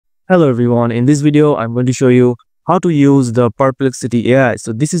Hello everyone, in this video I'm going to show you how to use the Perplexity AI.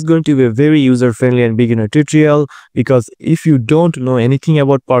 So this is going to be a very user-friendly and beginner tutorial because if you don't know anything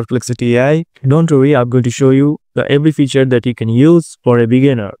about Perplexity AI, don't worry, I'm going to show you every feature that you can use for a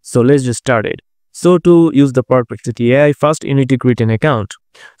beginner. So let's just start it. So to use the Perplexity AI, first you need to create an account.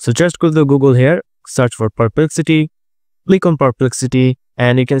 So just go to Google here, search for Perplexity, click on Perplexity,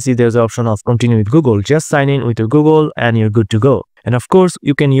 and you can see there's an option of continue with Google. Just sign in with your Google and you're good to go. And of course,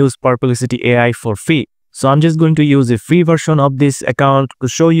 you can use Perplexity AI for free. So I'm just going to use a free version of this account to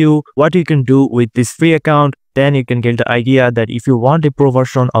show you what you can do with this free account. Then you can get the idea that if you want a pro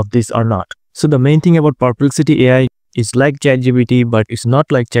version of this or not. So the main thing about Perplexity AI is like ChatGPT, but it's not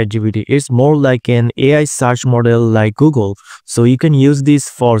like ChatGPT. It's more like an AI search model like Google. So you can use this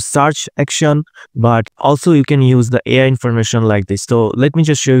for search action, but also you can use the AI information like this. So let me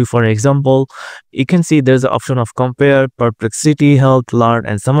just show you for example. You can see there's the option of compare, perplexity, help, learn,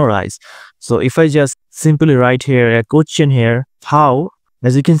 and summarize. So if I just simply write here a question here, how,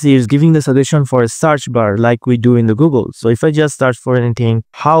 as you can see, it's giving the suggestion for a search bar like we do in the Google. So if I just search for anything,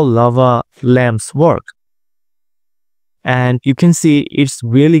 how lava lamps work, and you can see it's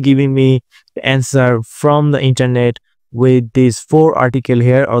really giving me the answer from the internet with these 4 articles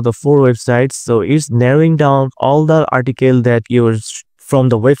here or the 4 websites. So it's narrowing down all the article that yours from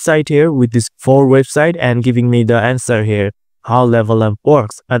the website here with this 4 website and giving me the answer here, how lava lamp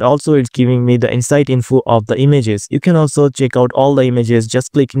works. And also it's giving me the insight info of the images. You can also check out all the images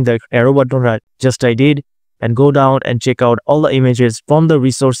just clicking the arrow button right just I did, and go down and check out all the images from the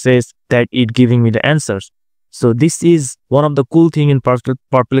resources that it giving me the answers. So this is one of the cool thing in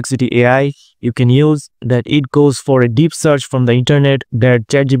Perplexity AI you can use, that it goes for a deep search from the internet that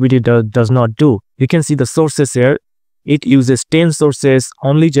ChatGPT does not do. You can see the sources here. It uses 10 sources.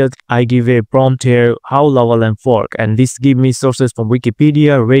 Only just I give a prompt here, how lava lamp work, and this give me sources from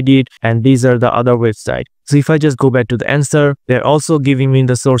Wikipedia, Reddit, and these are the other websites. So if I just go back to the answer, they're also giving me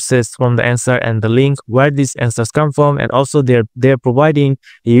the sources from the answer and the link where these answers come from, and also they're providing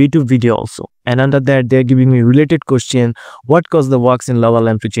a YouTube video also. And under that, they're giving me related question, what caused the wax in lava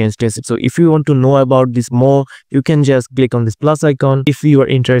lamp to change taste. So if you want to know about this more, you can just click on this plus icon if you are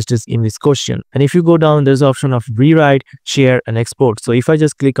interested in this question. And if you go down, there's the option of rewrite, share, and export. So if I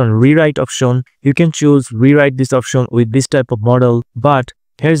just click on rewrite option, you can choose rewrite this option with this type of model. But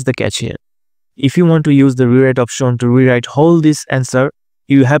here's the catch here. If you want to use the rewrite option to rewrite whole this answer,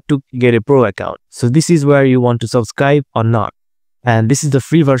 you have to get a pro account. So this is where you want to subscribe or not. And this is the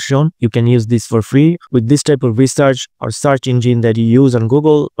free version. You can use this for free with this type of research or search engine that you use on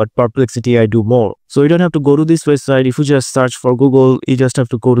Google, but Perplexity AI do more. So you don't have to go to this website. If you just search for Google, you just have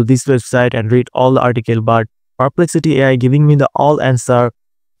to go to this website and read all the article. But Perplexity AI giving me the all answer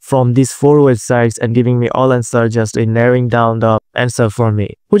from these 4 websites and giving me all answer just in narrowing down the answer for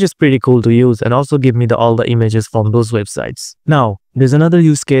me, which is pretty cool to use, and also give me all the images from those websites. Now, there's another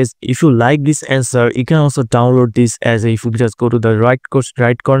use case. If you like this answer, you can also download this as if you just go to the right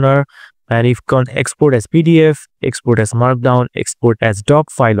corner, and you can export as PDF, export as Markdown, export as doc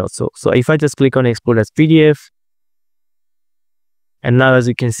file also. So if I just click on export as PDF, and now as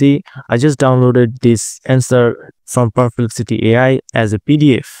you can see, I just downloaded this answer from Perplexity AI as a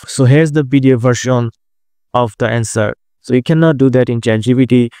PDF. So here's the PDF version of the answer. So you cannot do that in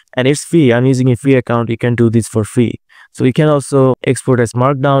ChatGPT, and it's free. I'm using a free account. You can do this for free. So you can also export as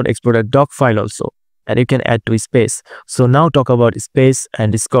Markdown, export a doc file also, and you can add to space. So now talk about space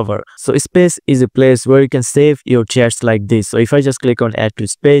and discover. So space is a place where you can save your chats like this. So if I just click on add to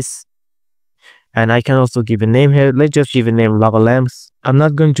space, and I can also give a name here. Let's just give a name lava lamps. I'm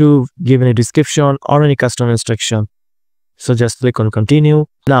not going to give any description or any custom instruction. So just click on continue.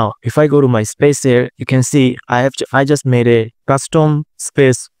 Now, if I go to my space here, you can see I just made a custom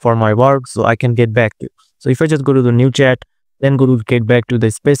space for my work, so I can get back to. So if I just go to the new chat, then go to get back to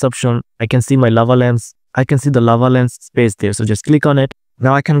the space option, I can see my lava lamps. I can see the lava lamps space there. So just click on it.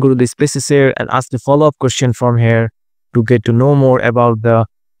 Now I can go to the spaces here and ask the follow-up question from here to get to know more about the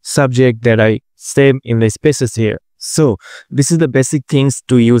subject that I save in the spaces here. So this is the basic things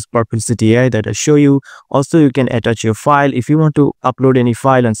to use Perplexity AI that I show you. Also, you can attach your file. If you want to upload any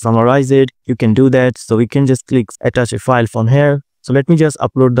file and summarize it, you can do that. So we can just click attach a file from here. So let me just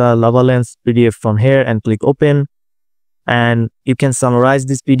upload the lava lamps PDF from here and click open. And you can summarize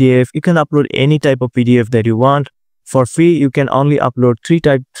this PDF. You can upload any type of PDF that you want. For free, you can only upload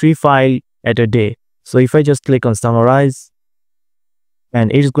 3 files at a day. So if I just click on summarize, and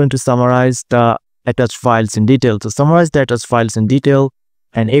it is going to summarize the attached files in detail. So summarize the attached files in detail,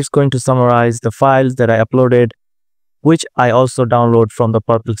 and it's going to summarize the files that I uploaded which I also download from the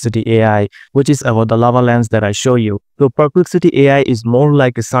Perplexity AI, which is about the lava lamps that I show you. So Perplexity AI is more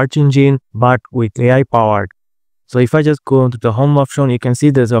like a search engine, but with AI powered. So if I just go into the home option, you can see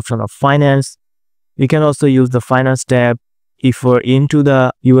there's the option of finance. You can also use the finance tab. If we're into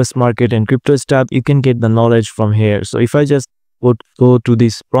the US market and crypto stuff, you can get the knowledge from here. So if I just would go to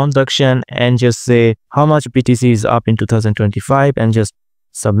this transaction and just say how much BTC is up in 2025 and just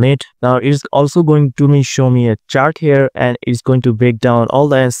submit. Now it's also going to show me a chart here, and it's going to break down all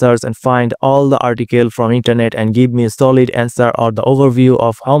the answers and find all the article from internet and give me a solid answer or the overview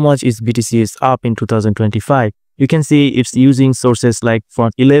of how much is BTC is up in 2025. You can see it's using sources like from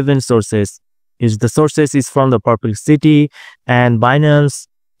 11 sources. The sources is from the Perplexity and Binance.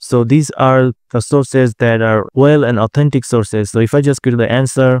 So these are the sources that are well and authentic sources. So if I just go to the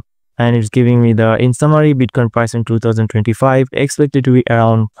answer, and it's giving me the, in summary, Bitcoin price in 2025 expected to be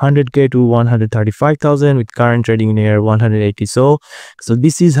around 100k to 135,000 with current trading near 180. So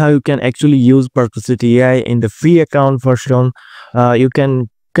this is how you can actually use Perplexity AI in the free account version. You can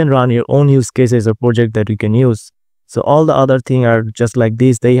run your own use cases or project that you can use. So all the other things are just like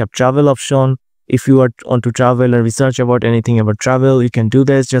this. They have travel option. If you want to travel and research about anything about travel, you can do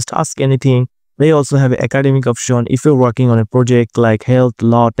this. Just ask anything. They also have an academic option. If you're working on a project like health,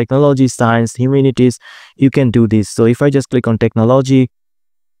 law, technology, science, humanities, you can do this. So if I just click on technology,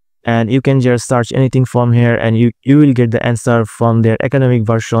 and you can just search anything from here, and you will get the answer from their academic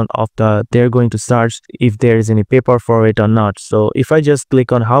version of they're going to search if there is any paper for it or not. So if I just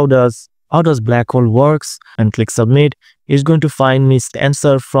click on how does black hole works and click submit, it's going to find me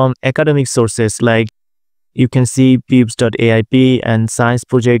answer from academic sources. Like you can see peeps.aip and science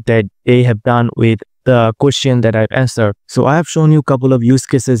project that they have done with the question that I've answered. So I have shown you a couple of use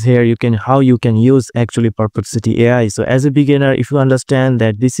cases here. How you can use actually Perplexity AI. So as a beginner, if you understand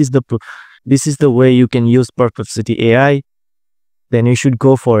that this is the way you can use Perplexity AI, then you should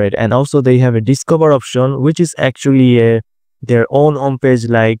go for it. And also they have a discover option, which is actually their own homepage,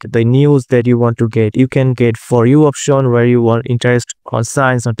 like the news that you want to get. You can get for you option where you want interest on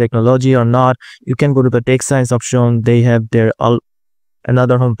science or technology or not. You can go to the tech science option. They have their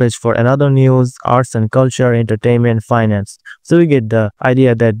another homepage for another news, arts and culture, entertainment, finance. So you get the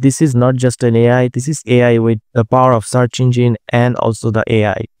idea that this is not just an AI. This is AI with the power of search engine and also the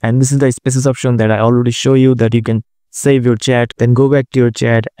AI. And this is the spaces option that I already show you, that you can save your chat, then go back to your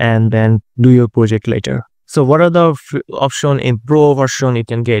chat and then do your project later. So what are the option in Pro version you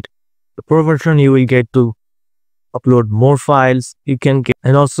can get? The Pro version, you will get to upload more files. You can get,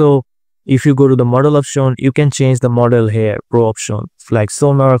 and also if you go to the model option, you can change the model here. Pro option like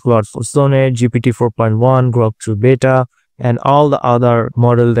Sonar, Claude for Sonnet, GPT 4.1, Grok 2 Beta, and all the other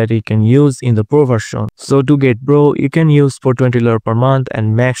model that you can use in the Pro version. So to get Pro, you can use for $20 per month,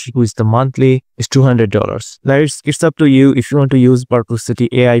 and max, who is the monthly, is $200. Now it's up to you if you want to use Perplexity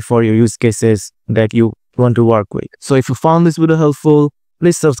AI for your use cases that you want to work with. So if you found this video helpful,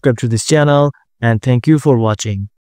 please subscribe to this channel, and thank you for watching.